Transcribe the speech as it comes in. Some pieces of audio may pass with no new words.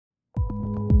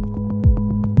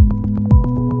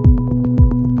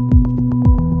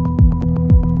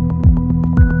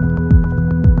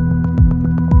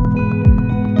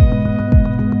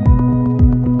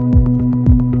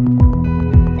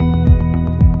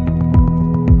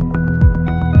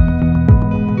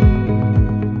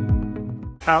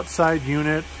outside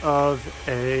unit of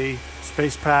a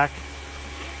SpacePak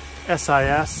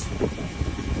SIS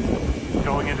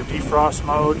going into defrost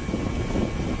mode.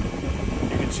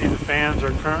 You can see the fans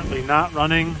are currently not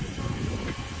running.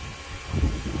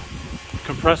 The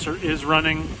compressor is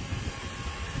running,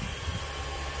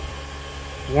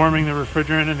 warming the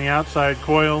refrigerant in the outside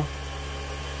coil,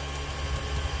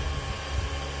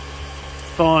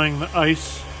 thawing the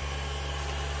ice,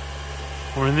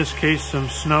 or in this case some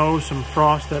snow, some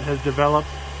frost that has developed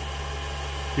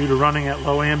due to running at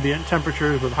low ambient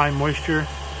temperatures with high moisture.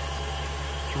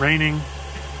 It's raining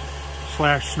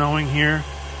 / snowing here.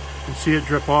 You can see it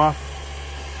drip off.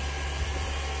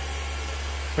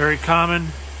 Very common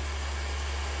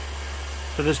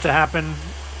for this to happen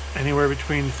anywhere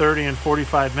between 30 and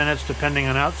 45 minutes depending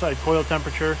on outside coil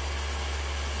temperature.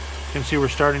 You can see we're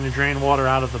starting to drain water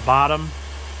out of the bottom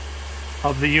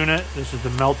of the unit. This is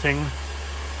the melting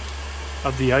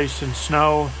of the ice and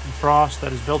snow and frost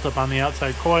that is built up on the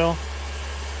outside coil.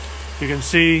 You can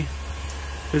see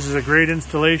this is a great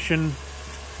installation,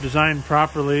 designed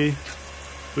properly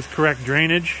with correct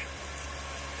drainage.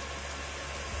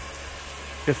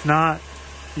 If not,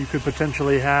 you could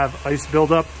potentially have ice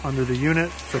buildup under the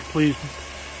unit, so please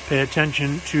pay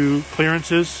attention to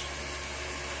clearances.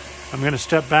 I'm going to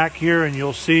step back here and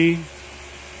you'll see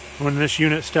when this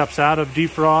unit steps out of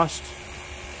defrost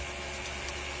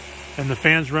and the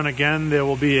fans run again, there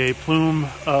will be a plume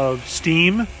of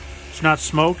steam. It's not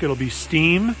smoke, it'll be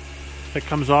steam that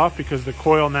comes off because the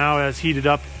coil now has heated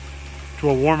up to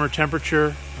a warmer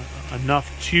temperature, enough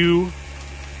to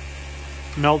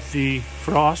melt the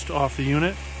frost off the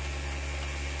unit.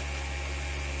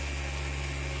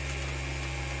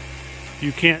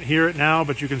 You can't hear it now,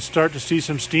 but you can start to see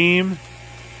some steam.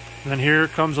 And then here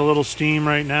comes a little steam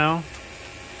right now,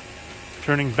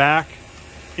 turning back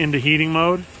into heating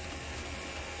mode.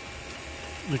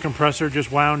 The compressor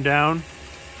just wound down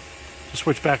to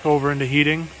switch back over into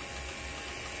heating.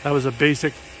 That was a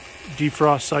basic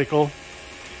defrost cycle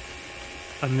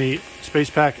on the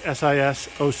SpacePak SIS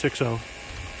 060.